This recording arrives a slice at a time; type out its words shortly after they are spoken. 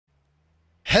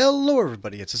Hello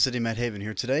everybody, it's City Matt Haven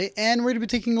here today, and we're going to be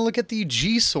taking a look at the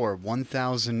Gsor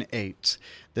 1008.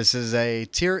 This is a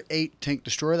Tier 8 tank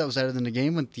destroyer that was added in the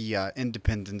game with the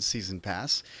Independent Season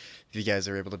Pass. If you guys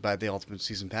are able to buy the Ultimate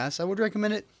Season Pass, I would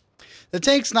recommend it. The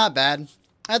tank's not bad.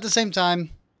 At the same time,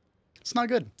 it's not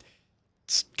good.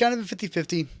 It's kind of a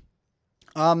 50-50.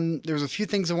 There's a few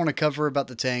things I want to cover about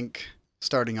the tank,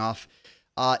 starting off.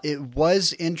 It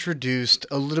was introduced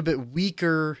a little bit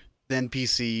weaker than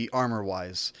PC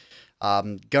armor-wise.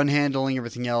 Gun handling,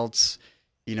 everything else,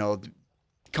 you know, the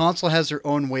console has their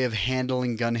own way of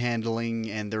handling gun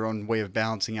handling and their own way of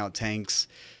balancing out tanks.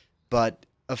 But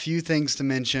a few things to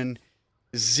mention: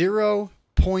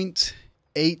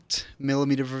 0.8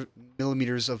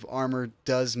 millimeters of armor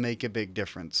does make a big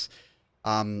difference.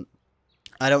 I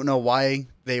don't know why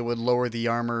they would lower the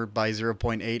armor by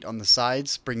 0.8 on the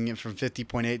sides, bringing it from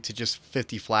 50.8 to just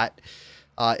 50 flat.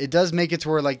 It does make it to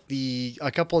where like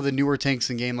a couple of the newer tanks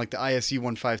in game, like the ISU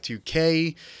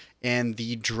 152K and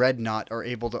the Dreadnought, are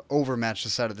able to overmatch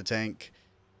the side of the tank,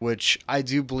 which I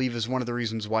do believe is one of the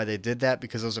reasons why they did that,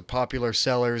 because those are popular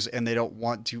sellers and they don't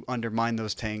want to undermine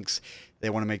those tanks.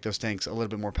 They want to make those tanks a little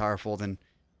bit more powerful than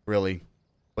really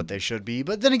what they should be.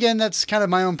 But then again, that's kind of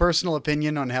my own personal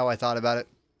opinion on how I thought about it.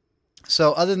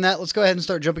 So other than that, let's go ahead and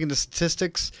start jumping into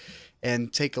statistics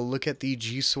and take a look at the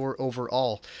Gsor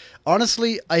overall.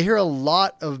 Honestly, I hear a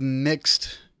lot of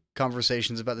mixed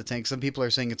conversations about the tank. Some people are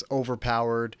saying it's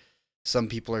overpowered. Some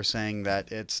people are saying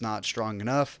that it's not strong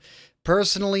enough.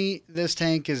 Personally, this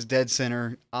tank is dead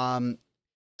center.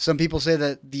 Some people say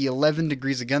that the 11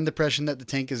 degrees of gun depression that the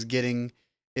tank is getting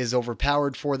is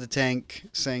overpowered for the tank,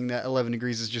 saying that 11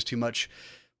 degrees is just too much.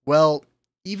 Well,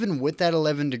 even with that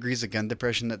 11 degrees of gun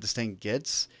depression that this tank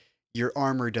gets, your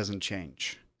armor doesn't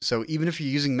change. So even if you're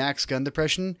using max gun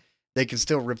depression, they can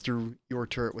still rip through your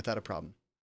turret without a problem.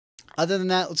 Other than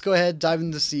that, let's go ahead, dive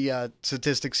into the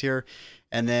statistics here,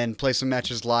 and then play some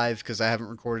matches live, because I haven't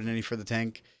recorded any for the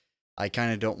tank. I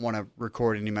kind of don't want to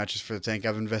record any matches for the tank.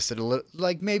 I've invested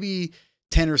like maybe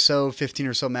 10 or so, 15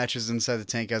 or so matches inside the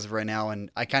tank as of right now, and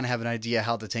I kind of have an idea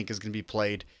how the tank is going to be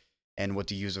played and what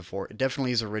to use it for. It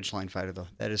definitely is a ridgeline fighter, though.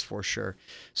 That is for sure.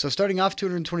 So starting off,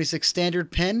 226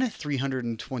 standard pen,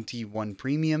 321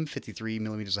 premium, 53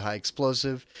 millimeters of high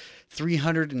explosive,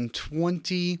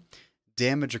 320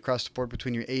 damage across the board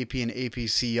between your AP and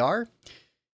APCR.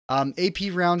 AP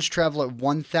rounds travel at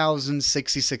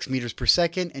 1,066 meters per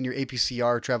second, and your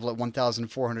APCR travel at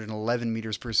 1,411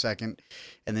 meters per second,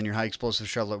 and then your high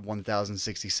explosives travel at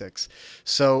 1,066.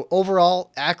 So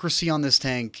overall, accuracy on this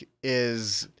tank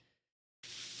is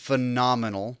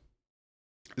phenomenal.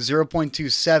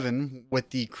 0.27 with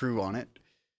the crew on it.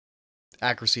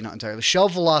 Accuracy not entirely. Shell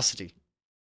velocity.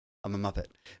 I'm a Muppet.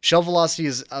 Shell velocity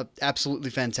is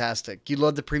absolutely fantastic. You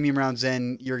load the premium rounds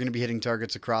in, you're going to be hitting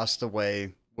targets across the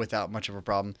way without much of a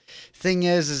problem. Thing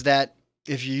is that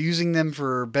if you're using them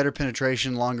for better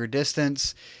penetration, longer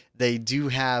distance, they do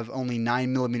have only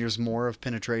 9 millimeters more of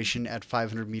penetration at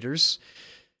 500 meters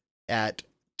at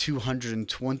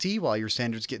 220, while your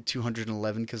standards get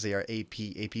 211 because they are AP.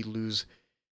 AP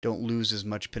don't lose as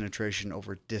much penetration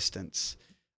over distance.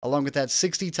 Along with that,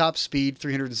 60 top speed,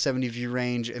 370 view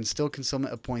range, and still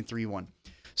concealment of 0.31.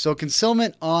 So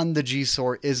concealment on the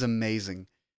Gsor is amazing.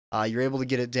 You're able to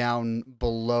get it down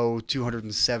below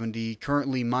 270.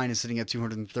 Currently, mine is sitting at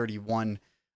 231,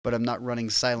 but I'm not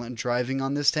running silent driving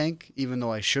on this tank. Even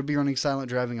though I should be running silent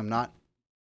driving, I'm not.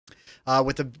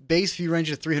 With a base view range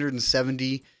of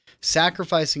 370,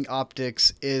 sacrificing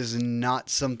optics is not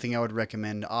something I would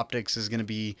recommend. Optics is going to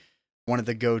be one of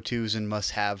the go-tos and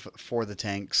must-have for the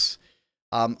tanks.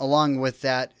 Along with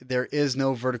that, there is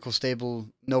no vertical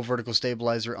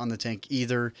stabilizer on the tank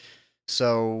either.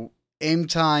 So aim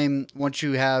time, once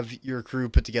you have your crew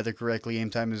put together correctly, aim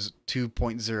time is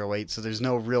 2.08. So there's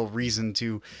no real reason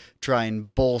to try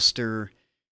and bolster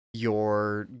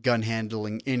your gun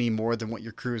handling any more than what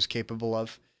your crew is capable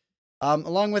of.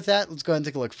 Along with that, let's go ahead and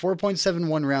take a look.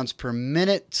 4.71 rounds per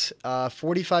minute,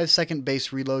 45-second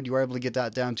base reload. You are able to get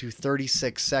that down to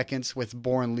 36 seconds with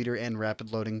Bourne leader and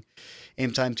rapid loading.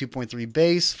 Aim time 2.3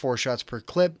 base, 4 shots per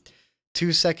clip,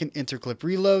 2-second interclip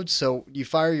reload. So you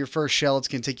fire your first shell, it's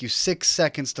going to take you 6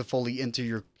 seconds to fully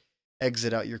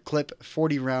exit out your clip.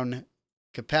 40 round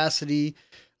capacity.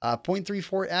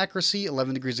 0.34 accuracy,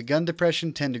 11 degrees of gun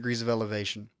depression, 10 degrees of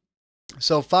elevation.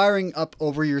 So firing up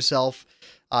over yourself,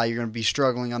 you're going to be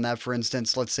struggling on that. For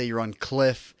instance, let's say you're on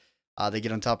cliff, they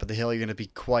get on top of the hill, you're going to be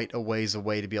quite a ways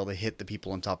away to be able to hit the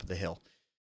people on top of the hill.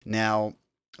 Now,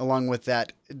 along with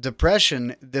that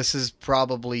depression, this is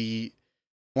probably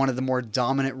one of the more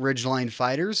dominant ridgeline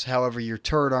fighters. However, your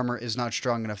turret armor is not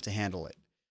strong enough to handle it.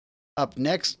 Up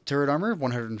next, turret armor,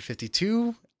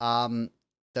 152. That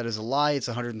is a lie. It's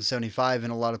 175 in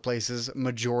a lot of places.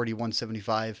 Majority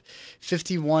 175.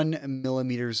 51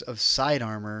 millimeters of side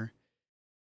armor.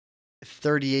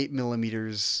 38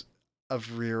 millimeters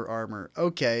of rear armor.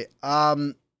 Okay.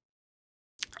 A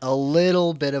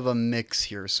little bit of a mix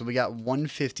here. So we got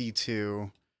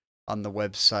 152 on the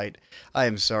website. I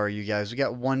am sorry, you guys. We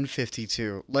got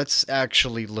 152. Let's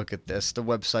actually look at this. The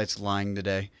website's lying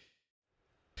today.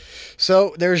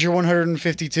 So there's your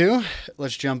 152.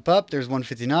 Let's jump up. There's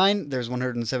 159. There's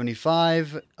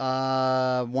 175.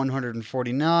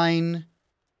 149.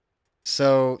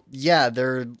 So yeah,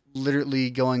 they're literally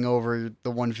going over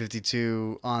the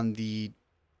 152 on the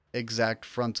exact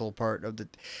frontal part of the...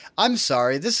 I'm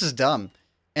sorry, this is dumb.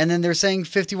 And then they're saying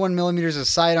 51 millimeters of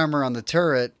side armor on the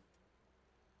turret.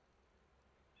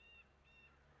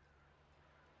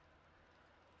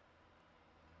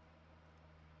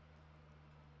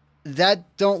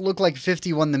 That don't look like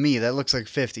 51 to me. That looks like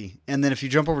 50. And then if you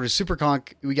jump over to Super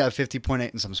Conk, we got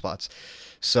 50.8 in some spots.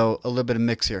 So a little bit of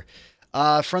mix here.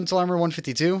 Frontal armor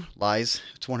 152. Lies.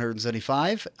 It's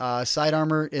 175. Side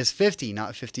armor is 50,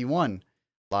 not 51.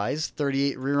 Lies.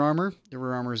 38 rear armor. The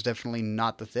rear armor is definitely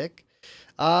not the thick.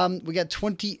 We got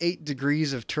 28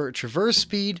 degrees of turret traverse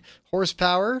speed.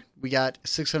 Horsepower, we got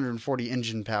 640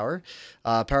 engine power.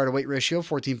 Power to weight ratio,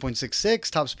 14.66.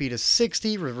 Top speed is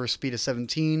 60. Reverse speed is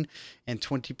 17. And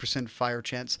 20% fire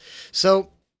chance.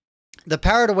 So the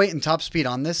power to weight and top speed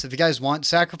on this, if you guys want,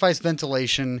 sacrifice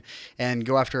ventilation and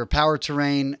go after a power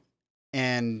terrain,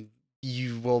 and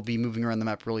you will be moving around the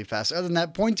map really fast. Other than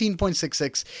that,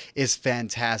 14.66 is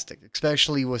fantastic,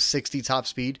 especially with 60 top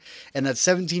speed. And that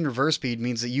 17 reverse speed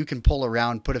means that you can pull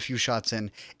around, put a few shots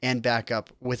in, and back up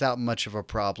without much of a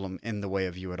problem in the way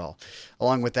of you at all.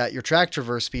 Along with that, your track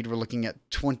traverse speed, we're looking at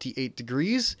 28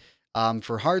 degrees.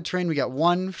 For hard terrain, we got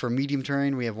 1. For medium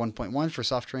terrain, we have 1.1. For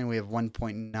soft terrain, we have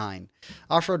 1.9.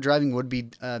 Off-road driving would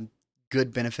be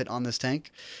good benefit on this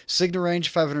tank. Signal range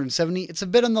 570. It's a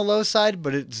bit on the low side,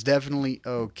 but it's definitely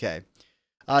okay.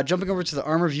 Jumping over to the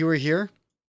armor viewer here.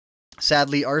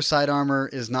 Sadly, our side armor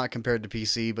is not compared to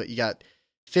PC, but you got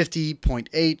 50.8,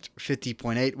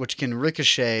 50.8, which can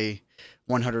ricochet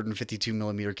 152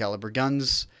 millimeter caliber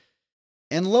guns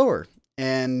and lower.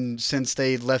 And since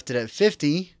they left it at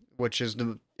 50, which is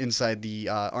inside the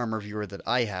armor viewer that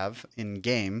I have in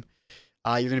game,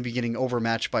 you're going to be getting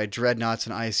overmatched by Dreadnoughts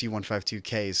and ISU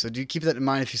 152Ks. So do keep that in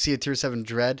mind. If you see a Tier 7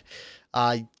 Dread,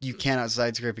 you cannot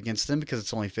side scrape against them because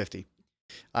it's only 50.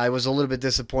 I was a little bit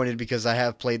disappointed because I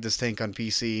have played this tank on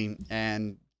PC,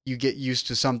 and you get used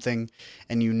to something,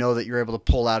 and you know that you're able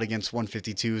to pull out against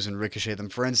 152s and ricochet them.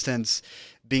 For instance,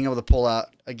 being able to pull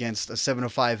out against a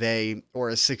 705A or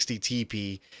a 60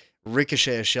 TP,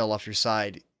 ricochet a shell off your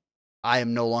side. I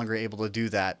am no longer able to do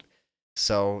that.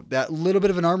 So that little bit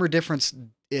of an armor difference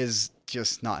is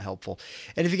just not helpful.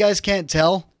 And if you guys can't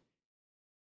tell,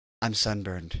 I'm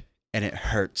sunburned, and it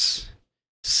hurts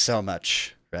so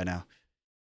much right now.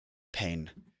 Pain.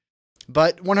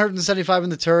 But 175 in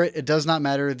the turret, it does not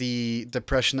matter the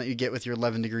depression that you get with your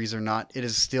 11 degrees or not. It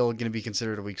is still going to be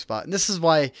considered a weak spot. And this is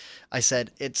why I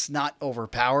said it's not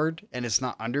overpowered and it's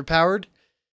not underpowered.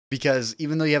 Because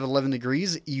even though you have 11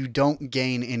 degrees, you don't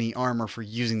gain any armor for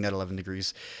using that 11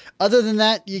 degrees. Other than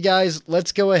that, you guys,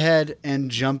 let's go ahead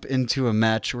and jump into a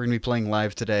match. We're going to be playing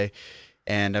live today.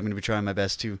 And I'm going to be trying my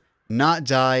best to not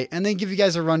die, and then give you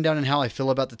guys a rundown on how I feel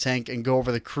about the tank and go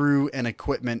over the crew and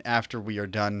equipment after we are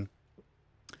done.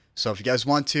 So if you guys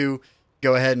want to,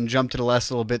 go ahead and jump to the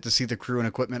last little bit to see the crew and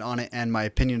equipment on it and my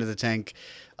opinion of the tank.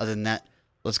 Other than that,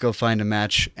 let's go find a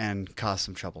match and cause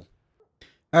some trouble.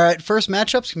 Alright, first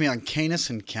matchup's going to be on Canis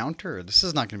Encounter. This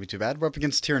is not going to be too bad. We're up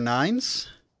against tier 9s.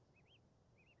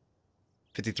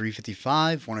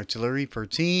 53-55, 1 artillery per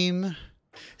team.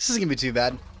 This isn't going to be too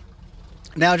bad.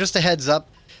 Now, just a heads up,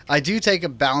 I do take a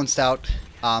balanced out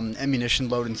ammunition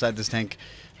load inside this tank.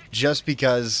 Just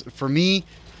because, for me,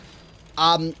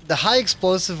 the high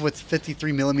explosive with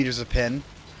 53 millimeters of pin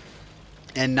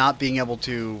and not being able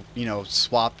to, you know,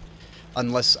 swap.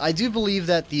 Unless, I do believe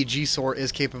that the Gsor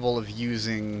is capable of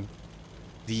using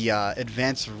the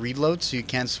advanced reload, so you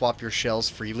can swap your shells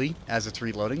freely as it's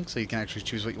reloading, so you can actually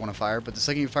choose what you want to fire. But the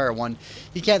second you fire one,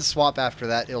 you can't swap after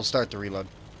that. It'll start the reload.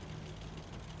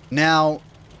 Now,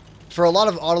 for a lot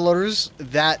of autoloaders,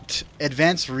 that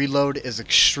advanced reload is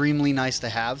extremely nice to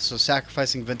have, so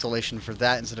sacrificing ventilation for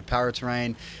that instead of power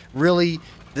terrain. Really,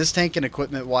 this tank and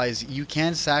equipment-wise, you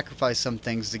can sacrifice some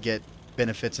things to get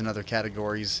benefits in other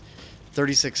categories.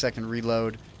 36-second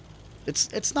reload.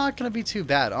 It's not going to be too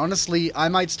bad. Honestly, I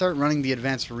might start running the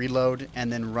advanced reload and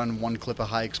then run 1 clip of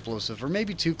high explosive, or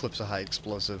maybe 2 clips of high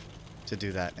explosive. to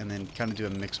do that, and then kind of do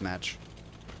a mix match.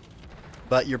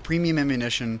 But your premium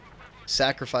ammunition,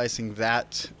 sacrificing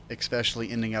that,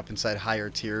 especially ending up inside higher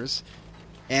tiers.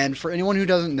 And for anyone who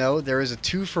doesn't know, there is a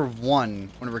 2-for-1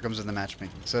 whenever it comes to the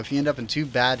matchmaking. So if you end up in 2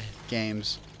 bad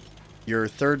games, your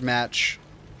third match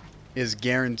is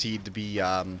guaranteed to be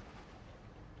a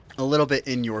little bit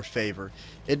in your favor.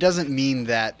 It doesn't mean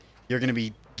that you're going to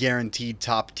be guaranteed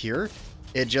top tier.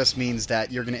 It just means that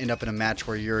you're going to end up in a match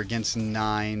where you're against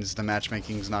 9s, the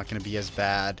matchmaking's not going to be as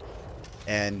bad,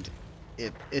 and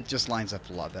it just lines up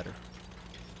a lot better.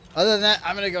 Other than that,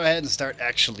 I'm going to go ahead and start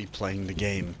actually playing the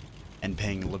game and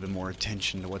paying a little bit more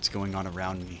attention to what's going on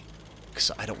around me,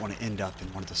 because I don't want to end up in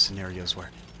one of those scenarios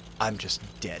where I'm just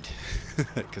dead,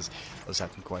 because those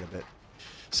happen quite a bit.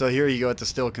 So here you go at the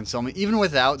still concealment. Even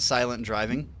without silent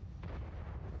driving,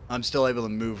 I'm still able to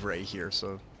move right here.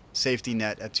 So safety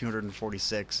net at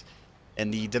 246,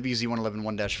 and the WZ-111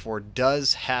 1-4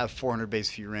 does have 400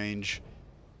 base view range,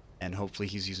 and hopefully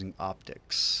he's using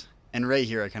optics. And right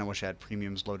here, I kind of wish I had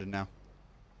premiums loaded now.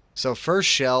 So first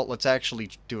shell, let's actually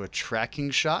do a tracking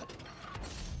shot.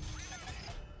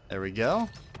 There we go.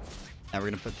 Now we're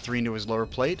going to put 3 into his lower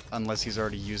plate, unless he's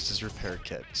already used his repair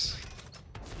kits.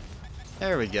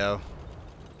 There we go.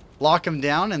 Lock him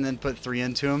down and then put 3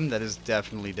 into him. That is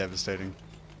definitely devastating.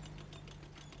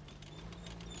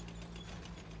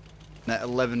 That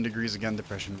 11 degrees of gun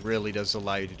depression really does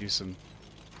allow you to do some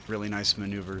really nice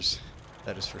maneuvers.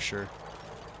 That is for sure.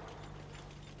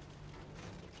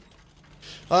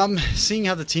 Seeing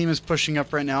how the team is pushing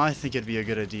up right now, I think it'd be a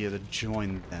good idea to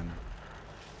join them.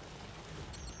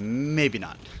 Maybe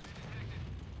not.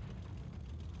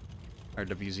 Our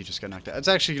WZ just got knocked out. It's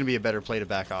actually going to be a better play to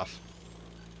back off.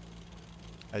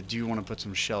 I do want to put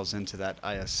some shells into that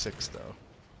IS-6 though.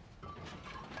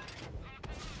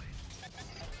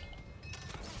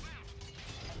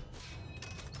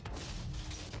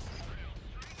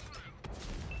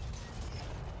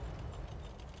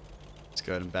 Let's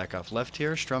go ahead and back off left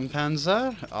here.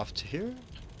 Strumpanzer off to here.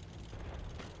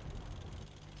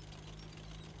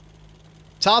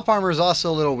 Top armor is also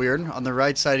a little weird. On the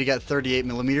right side, you got 38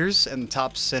 millimeters, and the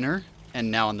top center, and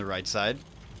now on the right side,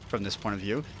 from this point of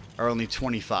view, are only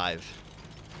 25.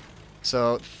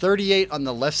 So 38 on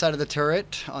the left side of the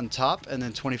turret on top, and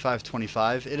then 25,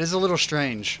 25. It is a little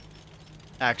strange,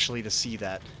 actually, to see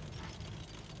that.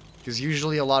 Because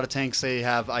usually a lot of tanks, they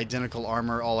have identical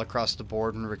armor all across the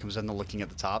board when it comes down to looking at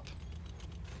the top.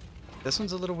 This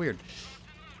one's a little weird.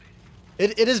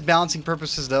 It is balancing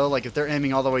purposes, though. Like, if they're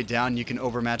aiming all the way down, you can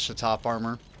overmatch the top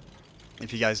armor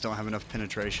if you guys don't have enough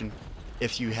penetration.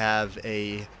 If you have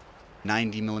a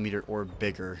 90 millimeter or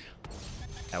bigger,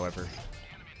 however.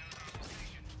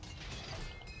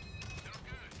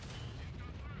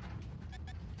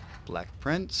 Black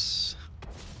Prince.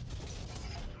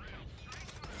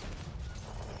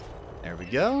 There we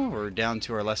go. We're down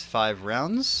to our last 5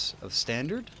 rounds of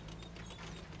standard.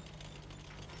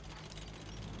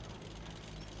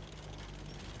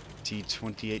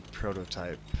 T28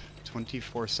 prototype.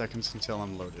 24 seconds until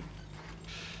I'm loaded.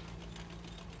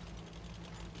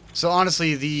 So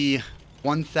honestly, the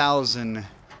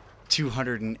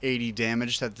 1,280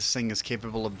 damage that this thing is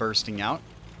capable of bursting out.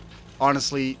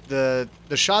 Honestly, the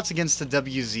shots against the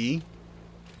WZ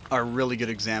are really good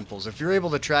examples. If you're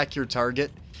able to track your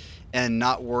target and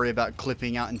not worry about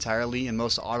clipping out entirely in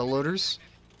most autoloaders,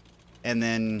 and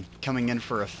then coming in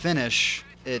for a finish,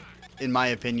 in my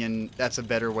opinion, that's a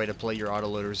better way to play your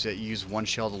autoloaders. You use 1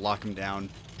 shell to lock them down,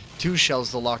 2 shells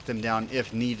to lock them down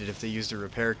if needed, if they used a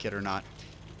repair kit or not,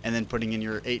 and then putting in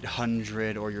your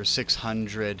 800 or your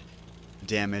 600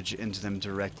 damage into them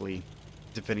directly,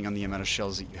 depending on the amount of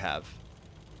shells that you have.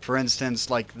 For instance,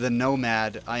 like the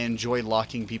Nomad, I enjoy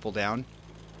locking people down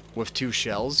with 2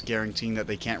 shells, guaranteeing that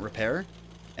they can't repair,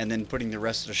 and then putting the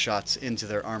rest of the shots into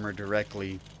their armor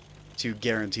directly to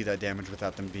guarantee that damage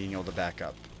without them being able to back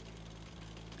up.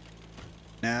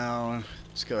 Now,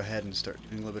 let's go ahead and start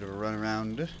doing a little bit of a run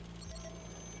around.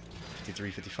 53,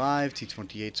 55,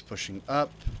 T28's pushing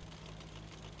up.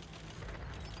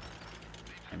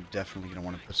 I'm definitely going to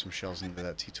want to put some shells into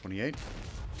that T28.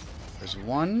 There's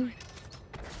 1.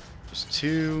 There's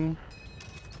 2.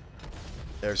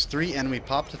 There's 3, and we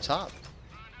popped the top.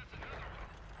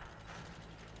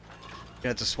 Gonna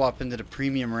have to swap into the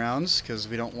premium rounds, because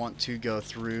we don't want to go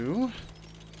through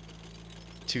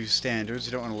 2 standards.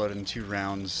 You don't want to load in 2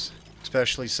 rounds,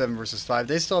 especially 7 versus 5.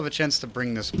 They still have a chance to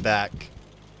bring this back,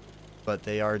 but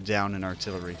they are down in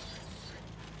artillery.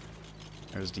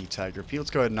 There's the Tiger P. Let's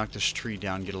go ahead and knock this tree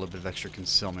down, get a little bit of extra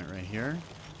concealment right here.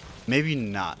 Maybe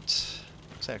not.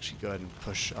 Let's actually go ahead and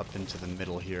push up into the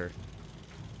middle here.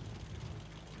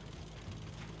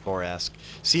 Borask.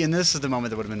 See, and this is the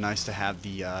moment that would have been nice to have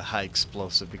the high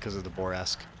explosive because of the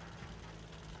Borask.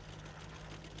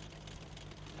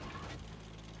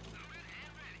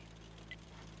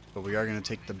 But we are going to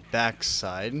take the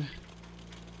backside.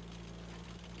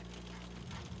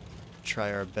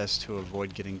 Try our best to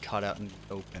avoid getting caught out in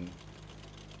the open.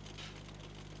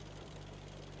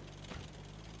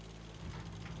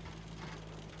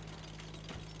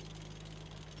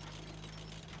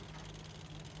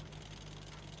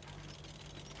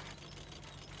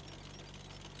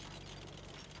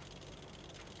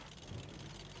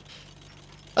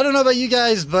 I don't know about you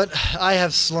guys, but I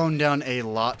have slowed down a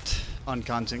lot on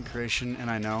content creation,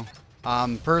 and I know.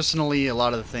 Personally, a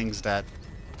lot of the things that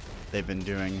they've been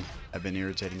doing have been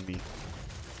irritating me,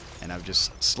 and I've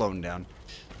just slowed down.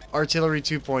 Artillery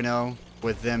 2.0,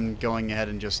 with them going ahead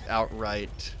and just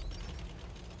outright...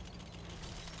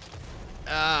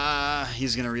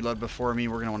 he's going to reload before me.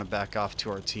 We're going to want to back off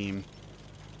to our team.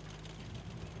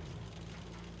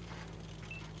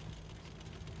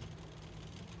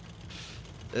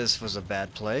 This was a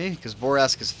bad play, because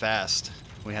Borask is fast.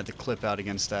 We had to clip out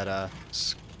against that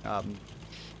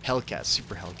Hellcat,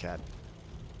 Super Hellcat.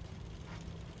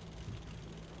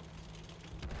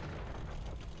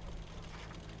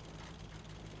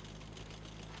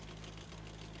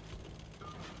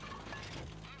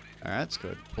 Alright, let's go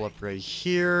ahead and pull up right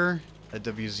here. That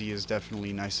WZ is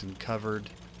definitely nice and covered.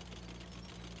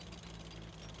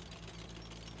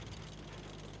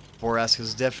 Borask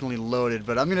is definitely loaded,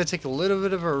 but I'm going to take a little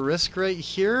bit of a risk right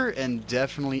here and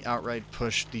definitely outright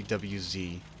push the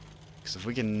WZ. Because if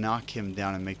we can knock him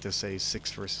down and make this a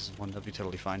 6 versus 1, that'd be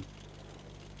totally fine.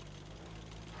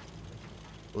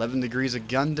 11 degrees of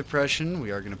gun depression.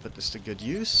 We are going to put this to good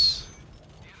use.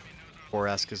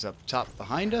 Borask is up top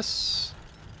behind us.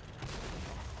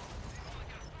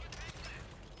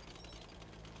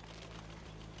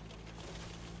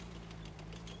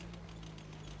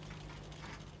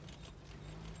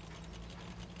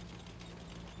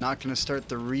 Not going to start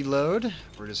the reload.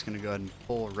 We're just going to go ahead and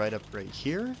pull right up right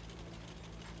here.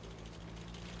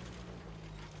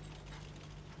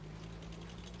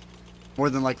 More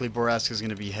than likely, Borask is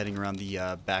going to be heading around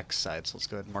the backside. So let's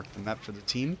go ahead and mark the map for the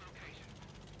team.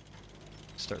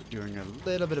 Start doing a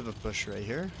little bit of a push right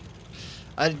here.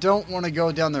 I don't want to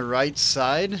go down the right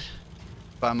side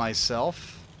by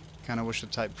myself. Kind of wish the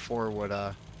Type 4 would...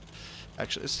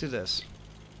 Actually, let's do this.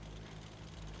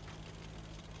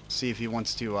 See if he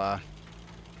wants to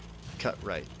cut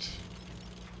right.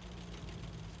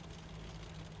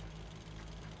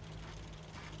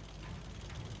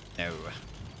 No.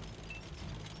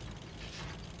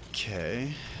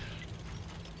 Okay.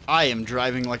 I am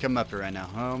driving like a muppet right now.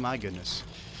 Oh my goodness.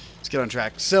 Let's get on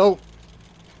track. So,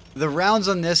 the rounds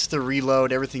on this, the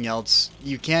reload, everything else,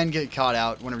 you can get caught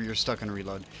out whenever you're stuck on a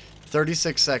reload.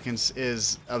 36 seconds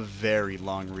is a very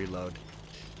long reload.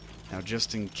 Now,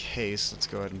 just in case, let's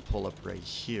go ahead and pull up right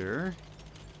here.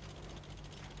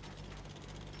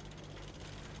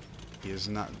 He is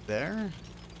not there.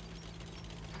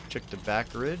 Check the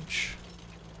back ridge.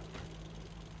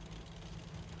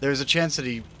 There's a chance that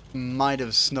he might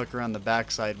have snuck around the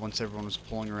backside once everyone was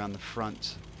pulling around the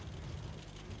front.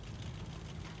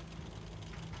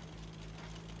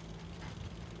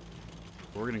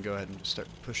 We're going to go ahead and just start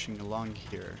pushing along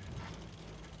here.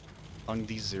 Along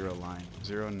the 0 line.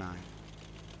 0-9.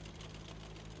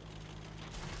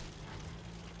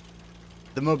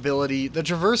 The mobility, the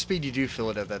traverse speed, you do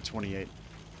feel it at that 28.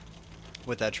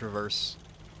 With that traverse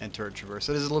and turret traverse.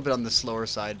 It is a little bit on the slower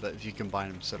side, but if you combine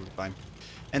them, it's totally fine.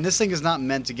 And this thing is not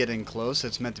meant to get in close,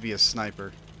 it's meant to be a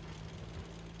sniper.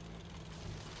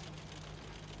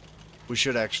 We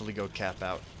should actually go cap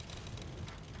out.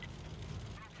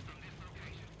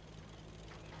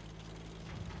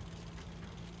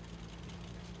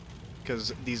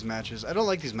 Because these matches, I don't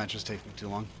like these matches taking too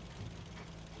long.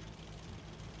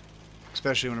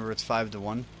 Especially whenever it's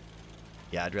 5-1.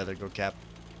 Yeah, I'd rather go cap.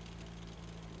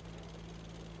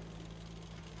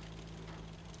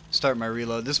 Start my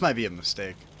reload. This might be a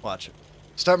mistake. Watch it.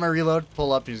 Start my reload,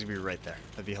 pull up, he's gonna be right there.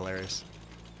 That'd be hilarious.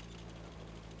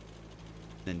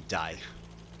 Then die.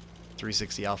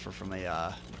 360 alpha from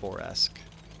a Borask.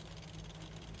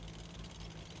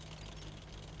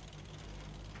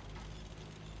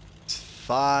 It's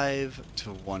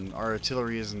 5-1. Our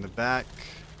artillery is in the back.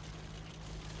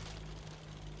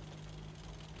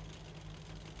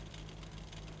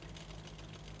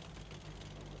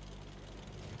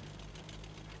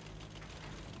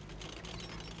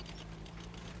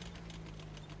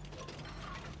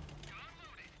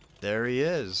 There he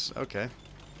is. Okay.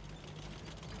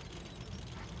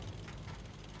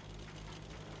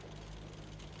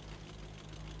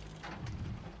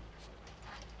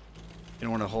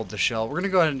 Didn't want to hold the shell. We're going to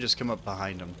go ahead and just come up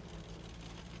behind him.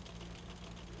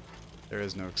 There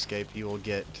is no escape. He will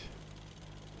get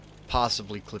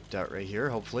possibly clipped out right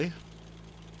here, hopefully.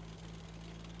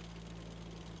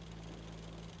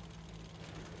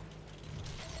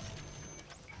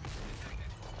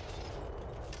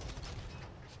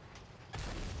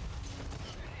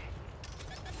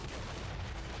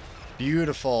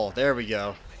 Beautiful. There we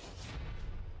go.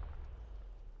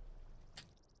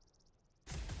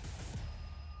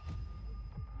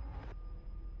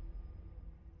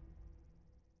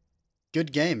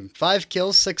 Good game. 5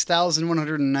 kills,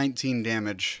 6,119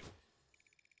 damage.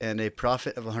 And a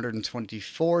profit of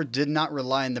 124. Did not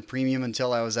rely on the premium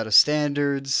until I was out of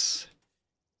standards.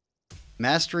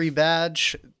 Mastery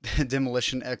badge,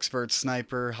 demolition expert,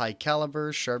 sniper, high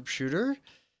caliber, sharpshooter,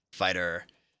 fighter,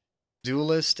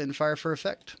 duelist, and fire for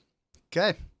effect.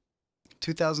 Okay.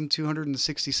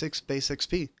 2,266 base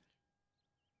XP.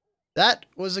 That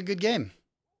was a good game.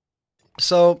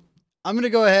 So, I'm going to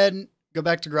go ahead and go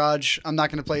back to Garage. I'm not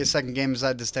going to play a second game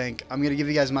inside this tank. I'm going to give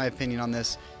you guys my opinion on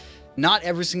this. Not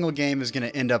every single game is going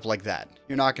to end up like that.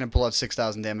 You're not going to pull out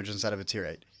 6,000 damage inside of a tier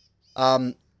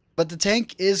 8. But the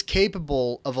tank is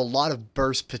capable of a lot of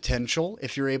burst potential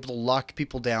if you're able to lock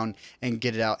people down and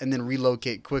get it out and then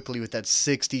relocate quickly with that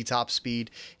 60 top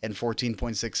speed and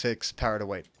 14.66 power to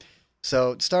weight.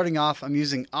 So starting off, I'm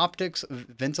using optics,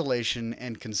 ventilation,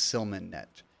 and concealment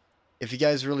net. If you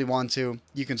guys really want to,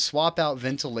 you can swap out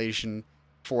ventilation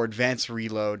for advanced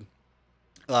reload.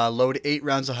 Load 8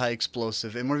 rounds of high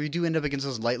explosive, and whenever you do end up against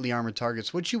those lightly armored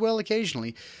targets, which you will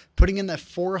occasionally, putting in that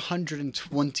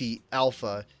 420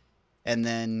 alpha, and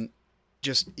then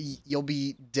just, you'll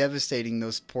be devastating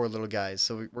those poor little guys.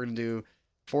 So we're going to do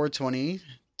 420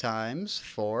 times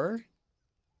 4.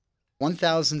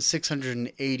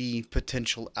 1,680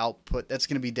 potential output. That's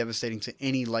going to be devastating to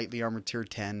any lightly armored tier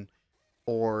 10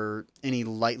 or any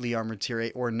lightly armored tier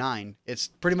 8 or 9. It's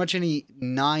pretty much any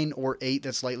 9 or 8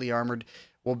 that's lightly armored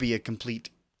will be a complete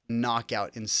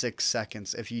knockout in 6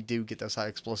 seconds if you do get those high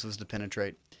explosives to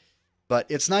penetrate. But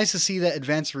it's nice to see that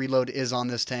advanced reload is on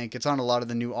this tank. It's on a lot of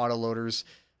the new autoloaders.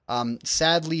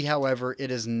 Sadly, however,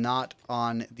 it is not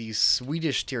on the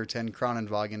Swedish tier 10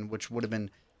 Kronenwagen, which would have been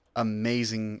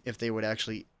amazing if they would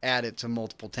actually add it to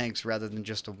multiple tanks rather than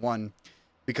just to one.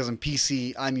 Because on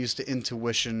PC, I'm used to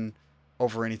intuition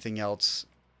over anything else.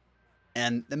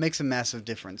 And that makes a massive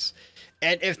difference.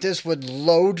 And if this would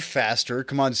load faster,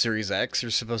 come on Series X,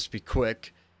 you're supposed to be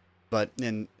quick. But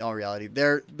in all reality,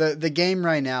 the game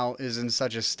right now is in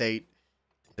such a state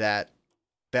that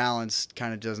balanced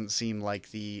kind of doesn't seem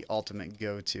like the ultimate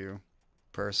go-to,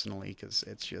 personally, because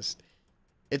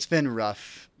it's been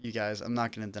rough, you guys. I'm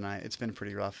not going to deny it. It's been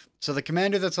pretty rough. So the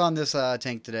commander that's on this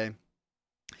tank today,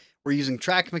 we're using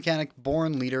Track Mechanic,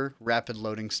 Born Leader, Rapid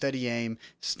Loading, Steady Aim,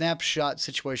 Snapshot,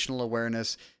 Situational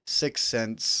Awareness, Sixth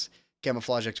Sense,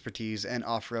 Camouflage Expertise, and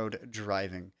Off-Road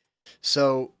Driving.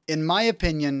 So, in my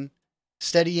opinion,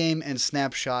 Steady Aim and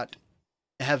Snapshot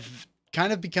have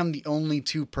kind of become the only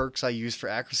 2 perks I use for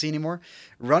accuracy anymore.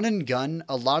 Run and Gun,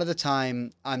 a lot of the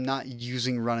time, I'm not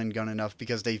using Run and Gun enough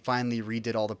because they finally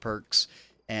redid all the perks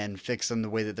and fix them the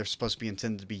way that they're supposed to be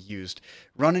intended to be used.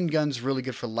 Run and Gun's really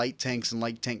good for light tanks and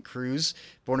light tank crews,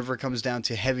 but whenever it comes down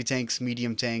to heavy tanks,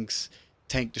 medium tanks,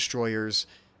 tank destroyers,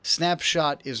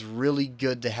 Snapshot is really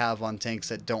good to have on tanks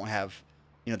that don't have,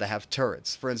 that have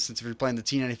turrets. For instance, if you're playing the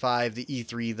T95, the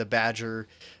E3, the Badger,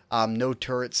 no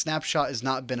turret, Snapshot is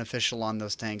not beneficial on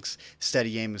those tanks.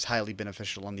 Steady Aim is highly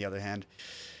beneficial on the other hand.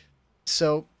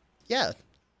 So, yeah.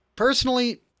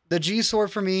 Personally, the Gsor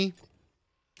for me,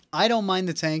 I don't mind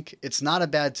the tank. It's not a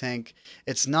bad tank.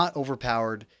 It's not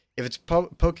overpowered. If it's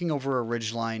poking over a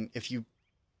ridgeline, if you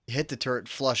hit the turret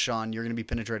flush on, you're going to be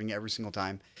penetrating it every single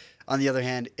time. On the other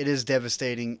hand, it is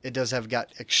devastating. It does have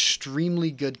got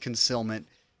extremely good concealment,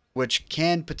 which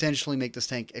can potentially make this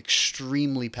tank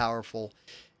extremely powerful.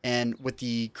 And with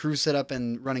the crew setup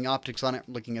and running optics on it,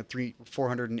 looking at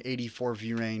 484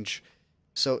 view range.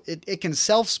 So it can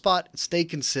self-spot, stay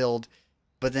concealed,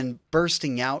 but then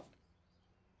bursting out.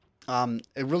 A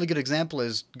really good example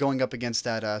is going up against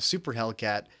that Super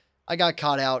Hellcat. I got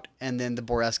caught out, and then the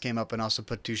Boras came up and also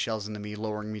put 2 shells into me,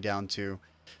 lowering me down to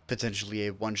potentially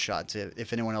a one-shot to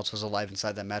if anyone else was alive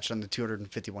inside that match on the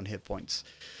 251 hit points.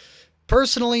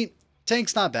 Personally,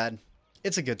 tank's not bad.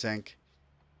 It's a good tank.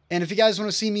 And if you guys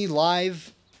want to see me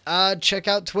live, check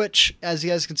out Twitch. As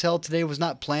you guys can tell, today was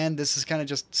not planned. This is kind of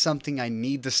just something I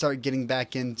need to start getting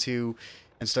back into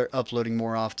and start uploading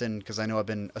more often, because I know I've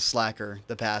been a slacker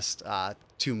the past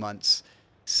 2 months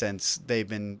since they've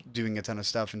been doing a ton of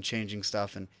stuff and changing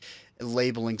stuff and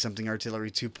labeling something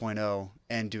Artillery 2.0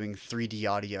 and doing 3D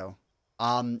audio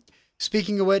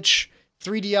Speaking of which,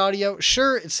 3D audio,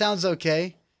 sure, it sounds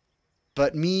okay.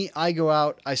 But me, I go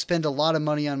out, I spend a lot of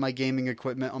money on my gaming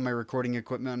equipment, on my recording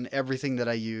equipment, on everything that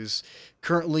I use.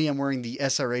 Currently, I'm wearing the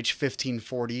SRH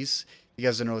 1540s. You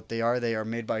guys don't know what they are. They are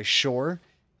made by Gsor,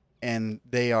 and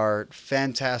they are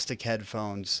fantastic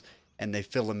headphones, and they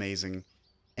feel amazing,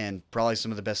 and probably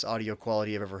some of the best audio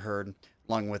quality I've ever heard.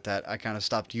 Along with that, I kind of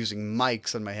stopped using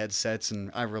mics on my headsets,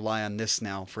 and I rely on this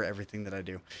now for everything that I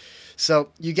do. So,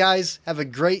 you guys have a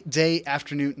great day,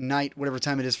 afternoon, night, whatever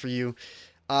time it is for you.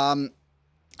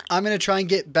 I'm going to try and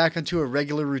get back into a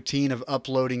regular routine of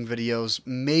uploading videos,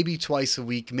 maybe twice a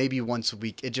week, maybe once a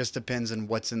week. It just depends on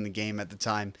what's in the game at the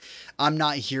time. I'm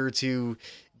not here to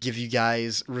give you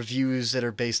guys reviews that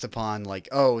are based upon like,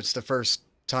 oh, it's the first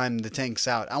time the tank's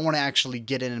out. I want to actually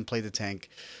get in and play the tank.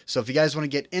 So if you guys want to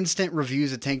get instant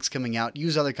reviews of tanks coming out,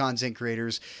 use other content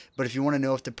creators. But if you want to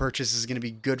know if the purchase is going to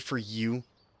be good for you,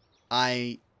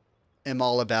 I am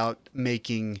all about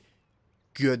making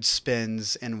good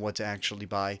spins and what to actually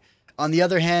buy. On the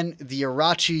other hand, the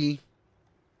Irachi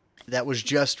that was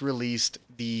just released,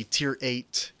 the tier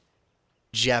 8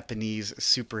 Japanese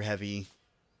super heavy,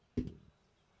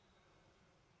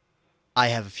 I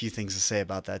have a few things to say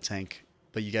about that tank,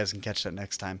 but you guys can catch that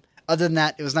next time. Other than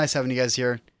that, it was nice having you guys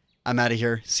here. I'm out of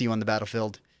here. See you on the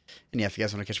battlefield. And yeah, if you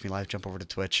guys want to catch me live, jump over to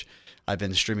Twitch. I've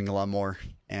been streaming a lot more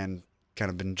and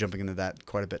kind of been jumping into that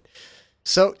quite a bit.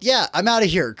 So, yeah, I'm out of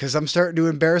here because I'm starting to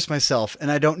embarrass myself,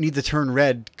 and I don't need to turn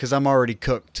red because I'm already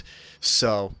cooked.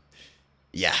 So,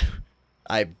 yeah,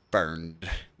 I burned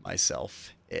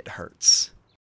myself. It hurts.